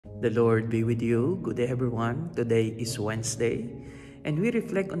The Lord be with you. Good day, everyone. Today is Wednesday, and we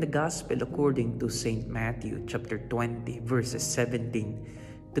reflect on the Gospel according to St. Matthew, chapter 20, verses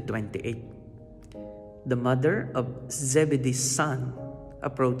 17 to 28. The mother of Zebedee's son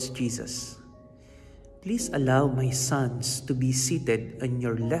approached Jesus. "Please allow my sons to be seated on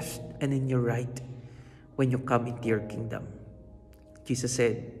your left and in your right when you come into your kingdom." Jesus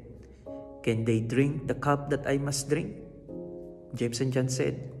said, "Can they drink the cup that I must drink?" James and John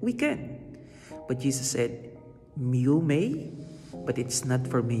said, "We can." But Jesus said, "You may, but it's not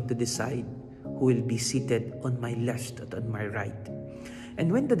for me to decide who will be seated on my left or on my right."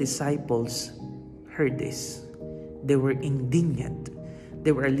 And when the disciples heard this, they were indignant.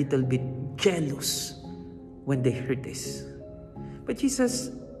 They were a little bit jealous when they heard this. But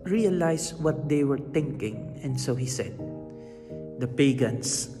Jesus realized what they were thinking, and so he said, "The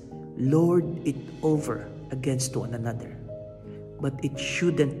pagans lord it over against one another, but it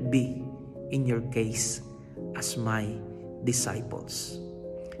shouldn't be in your case as my disciples."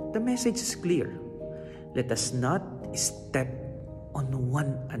 The message is clear. Let us not step on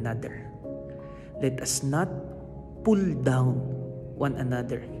one another. Let us not pull down one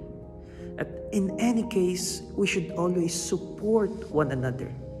another. In any case, we should always support one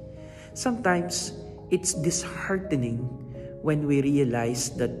another. Sometimes it's disheartening when we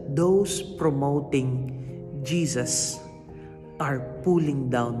realize that those promoting Jesus are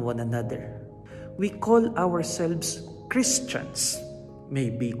pulling down one another. We call ourselves Christians,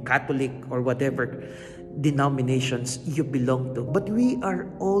 maybe Catholic or whatever denominations you belong to, but we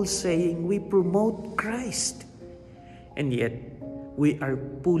are all saying we promote Christ, and yet we are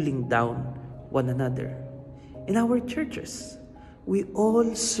pulling down one another. In our churches, we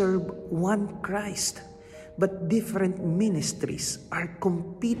all serve one Christ, but different ministries are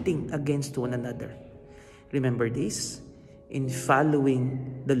competing against one another. Remember this: in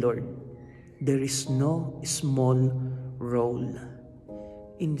following the Lord, there is no small role.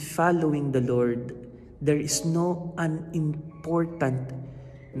 In following the Lord, there is no unimportant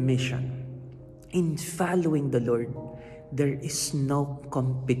mission. In following the Lord, there is no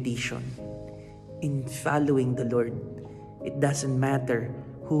competition. In following the Lord, it doesn't matter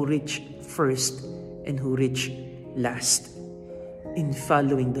who reached first and who reached last. In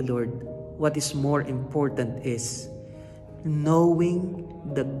following the Lord, what is more important is knowing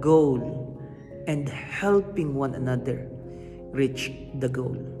the goal and helping one another reach the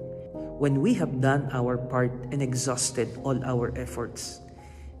goal. When we have done our part and exhausted all our efforts,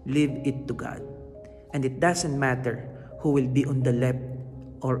 leave it to God. And it doesn't matter who will be on the left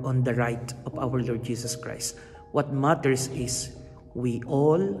or on the right of our Lord Jesus Christ. What matters is we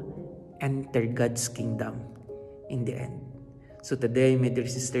all enter God's kingdom in the end. So today, my dear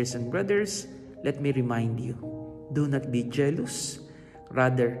sisters and brothers, let me remind you, do not be jealous.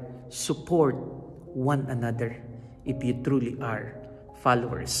 Rather, support one another if you truly are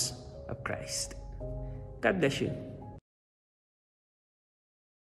followers of Christ. God bless you.